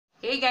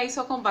Hey guys,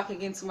 welcome back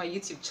again to my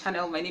YouTube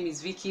channel. My name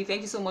is Vicky. Thank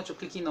you so much for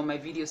clicking on my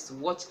videos to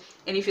watch.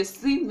 And if you're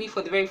seeing me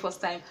for the very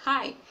first time,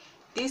 hi,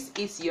 this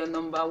is your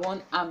number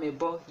one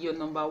Amebo, your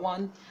number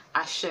one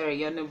Ashere,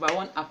 your number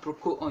one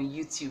Aproko on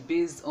YouTube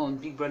based on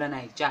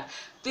BBNAIJA.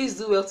 Please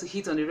do well to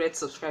hit on the red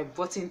subscribe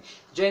button,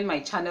 join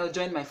my channel,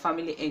 join my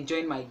family, and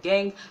join my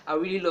gang. I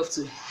really love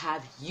to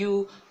have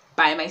you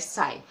by my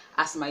side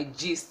as my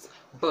gist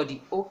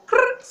buddy. Okay,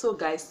 so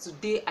guys,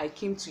 today I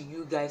came to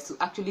you guys to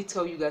actually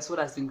tell you guys what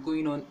has been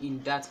going on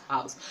in that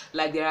house.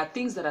 Like, there are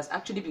things that has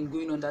actually been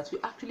going on that we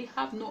actually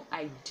have no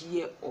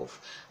idea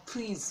of.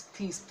 Please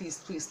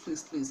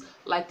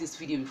like this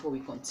video before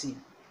we continue.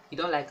 You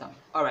don't like them?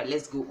 All right,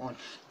 let's go on.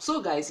 So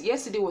guys,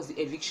 yesterday was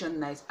the eviction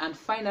night, and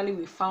finally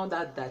we found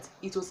out that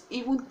it was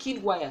even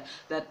Kiddwaya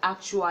that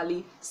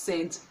actually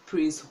sent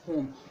Praise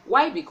home.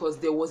 Why? Because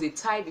there was a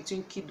tie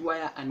between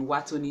Kiddwaya and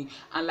Watoni,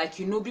 and like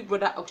you know, Big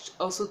Brother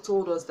also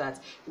told us that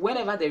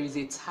whenever there is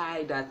a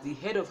tie, that the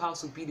head of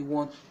house will be the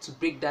one to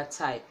break that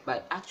tie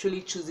by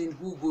actually choosing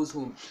who goes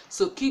home.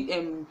 So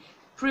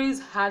Praise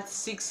had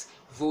 6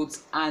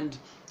 votes and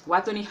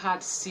Watoni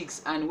had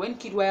 6, and when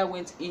Kiddwaya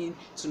went in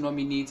to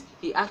nominate,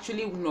 he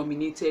actually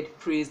nominated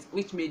Praise,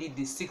 which made it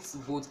the 6th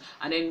vote.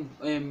 And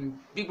then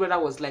Big Brother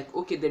was like,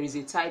 okay, there is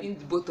a tie in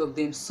both of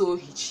them, so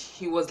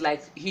he was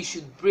like he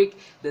should break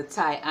the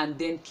tie. And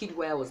then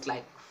Kiddwaya was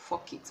like,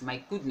 fuck it, my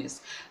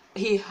goodness,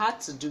 he had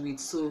to do it.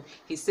 So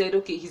he said,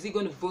 okay, is he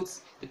going to vote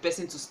the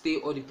person to stay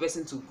or the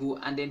person to go?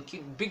 And then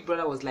Big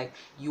Brother was like,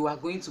 you are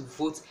going to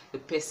vote the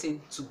person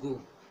to go.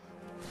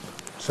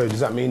 So does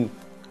that mean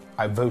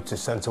I vote to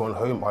send someone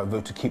home, or I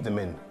vote to keep them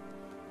in?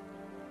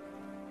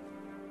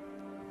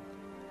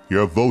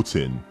 You're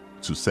voting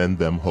to send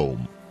them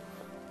home.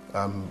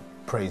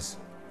 Praise.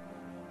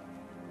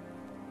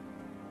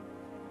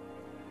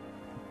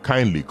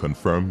 Kindly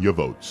confirm your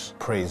votes.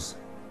 Praise.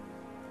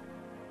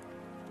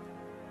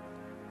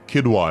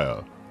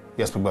 Kiddwaya.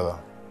 Yes, Big Brother.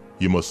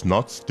 You must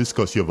not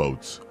discuss your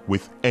votes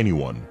with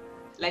anyone.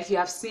 Like you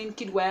have seen,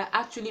 Kiddwaya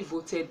actually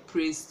voted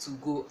Praise to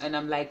go, and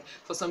I'm like,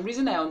 for some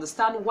reason I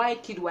understand why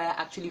Kiddwaya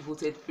actually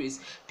voted Praise,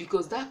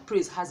 because that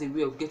Praise has a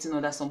way of getting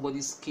under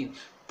somebody's skin.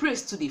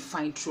 Praise to the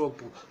find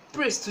trouble,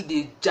 Praise to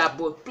the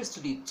jabber, Praise to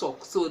the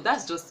talk. So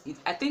that's just it.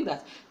 I think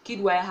that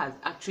Kiddwaya has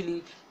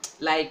actually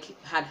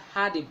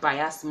had a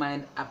biased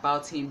mind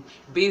about him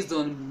based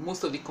on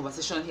most of the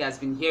conversation he has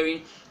been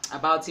hearing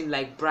about him,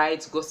 like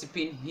Bright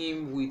gossiping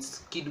him with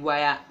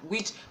Kiddwaya,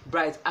 which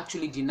Bright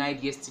actually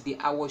denied yesterday.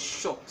 I was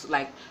shocked.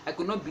 Like, I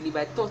could not believe.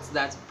 I thought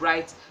that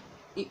Bright,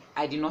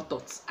 I did not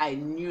thought. I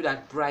knew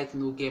that Bright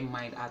no get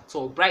mind at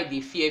all. Bright,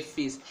 the fear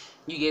face,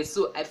 you get.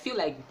 So I feel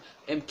like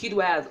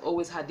Kiddwaya has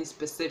always had this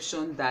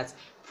perception that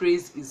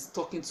Praise is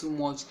talking too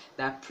much,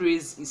 that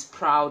Praise is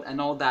proud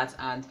and all that,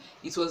 and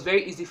it was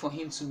very easy for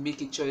him to make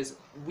a choice,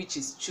 which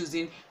is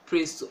choosing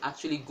Praise to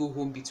actually go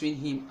home between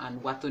him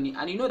and Watoni.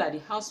 And you know that the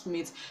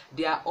housemates,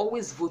 they are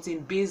always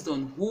voting based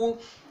on who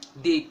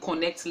they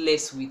connect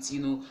less with, you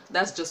know.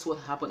 That's just what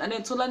happened. And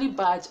then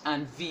Tolanibaj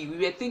and V,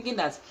 we were thinking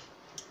that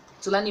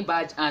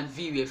Tolanibaj and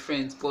V were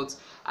friends, but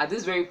at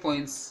this very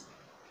point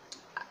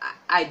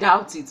I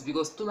doubt it,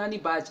 because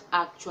Tolanibaj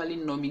actually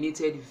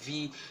nominated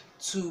V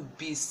to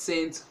be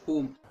sent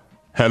home.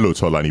 Hello,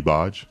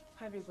 Tolanibaj.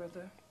 Hi, Big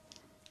Brother.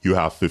 You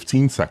have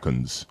 15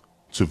 seconds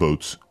to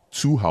vote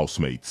 2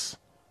 housemates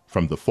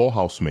from the 4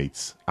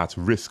 housemates at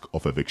risk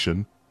of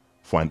eviction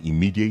for an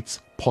immediate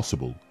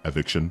possible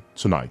eviction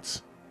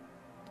tonight.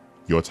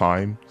 Your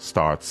time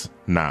starts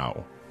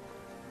now.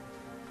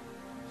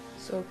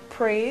 So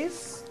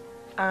Praise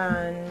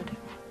and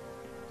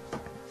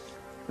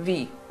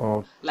V.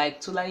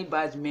 Like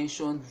Tolanibaj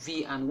mentioned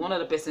V and one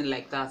other person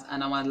like that,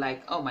 and I'm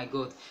like, oh my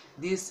god,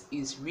 this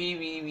is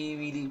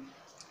really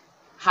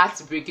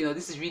heartbreaking, or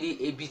this is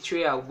really a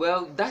betrayal.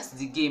 Well, that's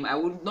the game. I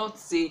would not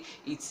say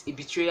it's a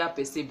betrayal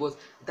per se, but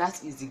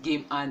that is the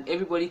game, and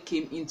everybody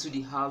came into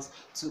the house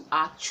to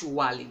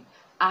actually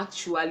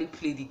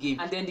play the game.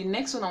 And then the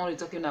next one I want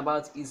to be talking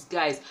about is,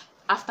 guys,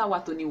 after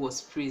Watoni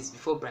was praised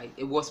before Bright,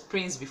 it was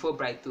Prince before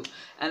Bright too,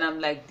 and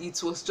I'm like,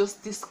 it was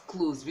just this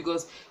close,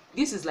 because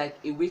this is like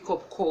a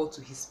wake-up call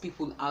to his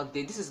people out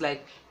there. This is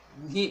like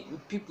his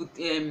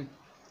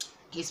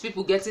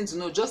people getting to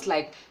know, just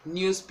like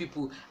news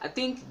people. I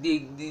think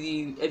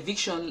the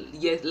eviction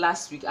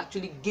last week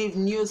actually gave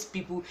news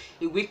people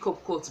a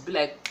wake-up call to be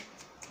like,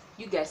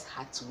 you guys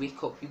had to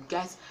wake up. You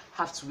guys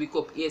have to wake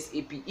up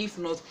ASAP. If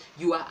not,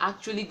 you are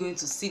actually going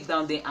to sit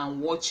down there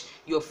and watch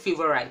your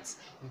favorites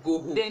go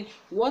home. Then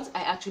what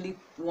I actually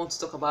want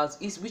to talk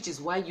about is, which is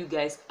why you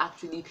guys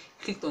actually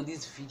clicked on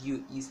this video,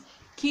 is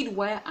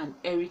Kiddwaya and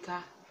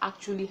Erica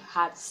actually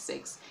had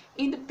sex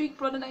in the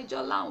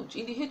BBNAIJA lounge,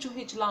 in the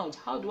HOH lounge.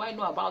 How do I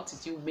know about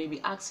it, you may be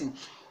asking?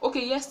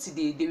 Okay,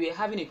 yesterday they were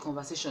having a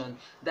conversation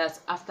that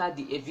after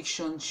the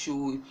eviction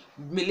show,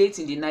 late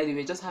in the night, they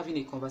were just having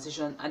a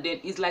conversation, and then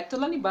it's like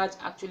Tolanibaj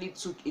actually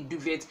took a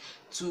duvet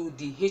to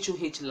the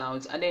HOH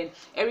lounge, and then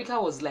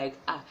Erica was like,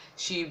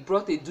 she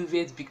brought a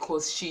duvet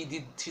because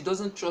she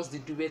doesn't trust the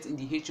duvet in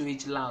the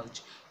HOH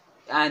lounge.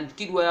 And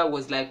Kiddwaya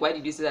was like, why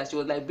did you say that? She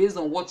was like, based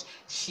on what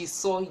she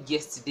saw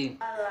yesterday.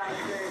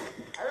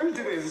 I don't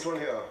think there's this one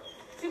here.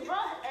 She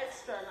brought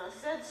extra now. She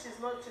said she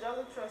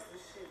doesn't trust the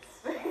sheets.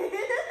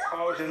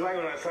 Oh, she's lying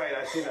on her side.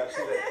 I've seen that.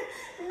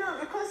 No,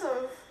 because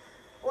of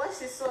what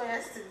she saw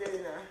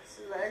yesterday now.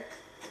 She's like,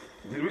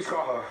 Did we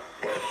scar her?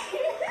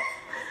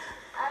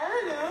 I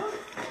don't know.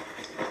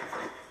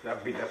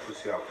 That beat that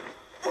pussy up.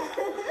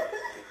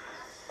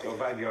 You're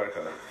bad,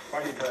 Erica.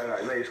 Why did you tell her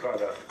that? Now you scarred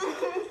her.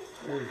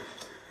 Oh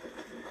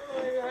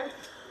my god.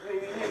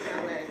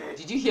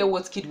 Did you hear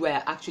what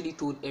Kiddwaya actually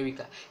told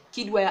Erica?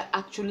 Kiddwaya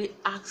actually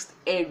asked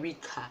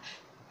Erica,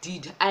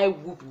 did I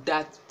whoop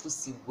that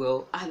pussy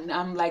well? And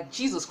I'm like,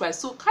 Jesus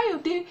Christ. So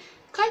Kayode,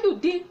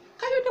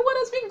 what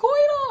has been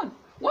going on?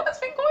 What has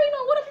been going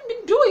on? What have you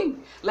been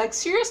doing? Like,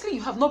 seriously,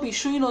 you have not been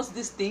showing us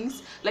these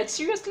things. Like,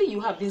 seriously, you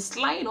have been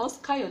slying us.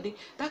 Kayode,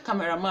 that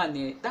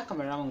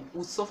cameraman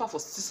would suffer for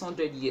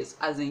 600 years.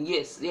 As in,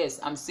 yes,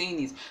 I'm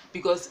saying it.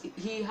 Because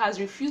he has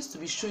refused to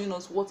be showing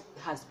us what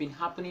has been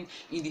happening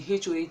in the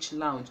HOH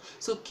lounge.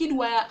 So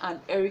Kiddwaya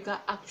and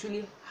Erica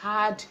actually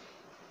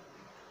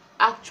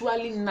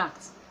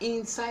knocked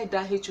inside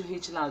that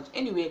HOH lounge.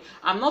 Anyway,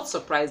 I'm not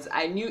surprised.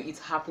 I knew it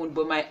happened,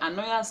 but my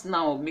annoyance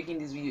now of making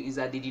this video is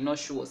that they did not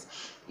show us.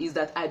 Is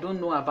that I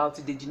don't know about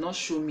it. They did not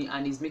show me,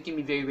 and it's making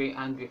me very, very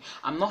angry.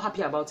 I'm not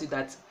happy about it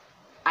that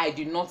I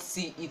did not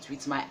see it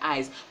with my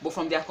eyes, but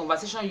from their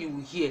conversation you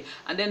will hear.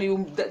 And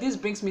then this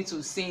brings me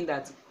to saying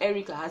that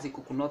Erica has a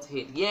coconut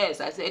head.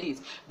 Yes, I said it,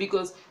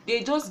 because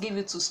they just give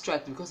it to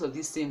strike because of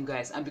these same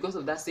guys and because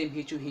of that same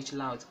HOH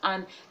lounge.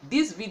 And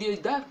this video,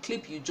 that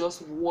clip you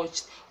just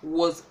watched,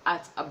 was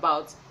at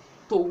about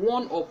to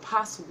 1 or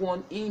past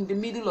 1 in the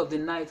middle of the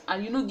night,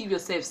 and you know, give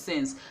yourself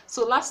sense.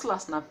 So last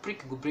na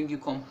prick go bring you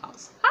come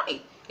house. Hi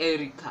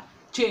Erica,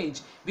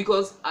 change,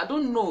 because I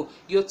don't know,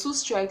 your 2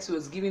 strikes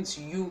was given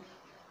to you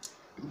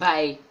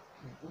by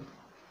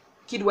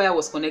Kiddwaya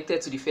was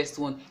connected to the first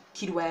one.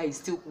 Kiddwaya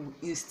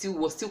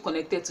was still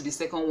connected to the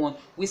second one,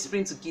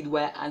 whispering to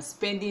Kiddwaya and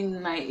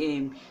spending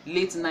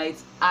late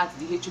nights at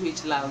the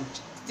HOH lounge,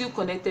 still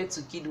connected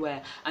to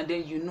Kiddwaya. And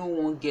then you no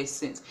one get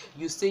sense.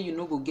 You say you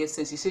no go get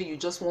sense. You say you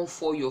just won't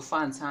fall your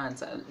fans'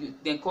 hands, and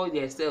then call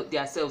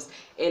themselves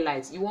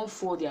elites. You won't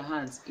fall their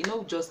hands. You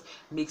know, just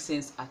make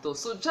sense at all.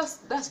 So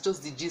that's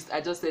just the gist. I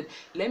just said,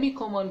 let me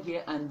come on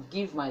here and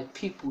give my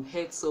people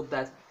heads up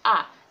that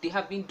they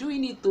have been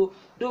doing it though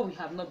we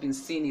have not been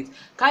seeing it.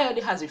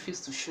 Kayode has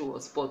refused to show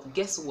us, but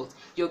guess what?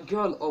 Your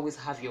girl always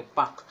have your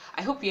back.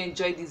 I hope you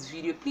enjoyed this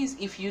video. Please,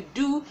 if you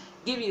do,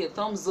 give it a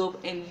thumbs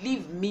up and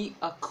leave me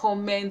a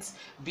comment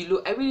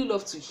below. I really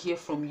love to hear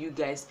from you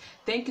guys.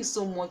 Thank you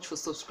so much for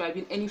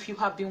subscribing, and if you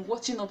have been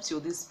watching up till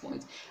this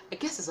point, I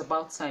guess it's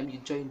about time you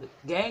join the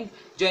gang,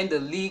 join the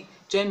league,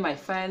 join my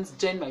fans,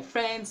 join my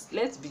friends.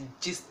 Let's be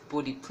gist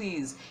body.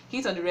 Please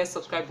hit on the red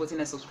subscribe button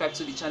and subscribe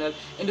to the channel,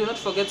 and do not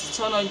forget to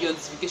turn on your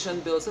notification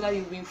bell so that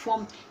you'll be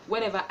informed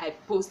whenever I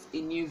post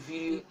a new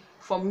video.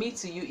 From me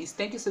to you is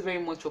thank you so very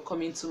much for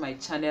coming to my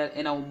channel,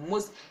 and I will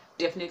most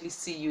definitely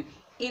see you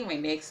in my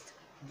next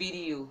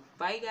video.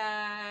 Bye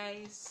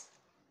guys.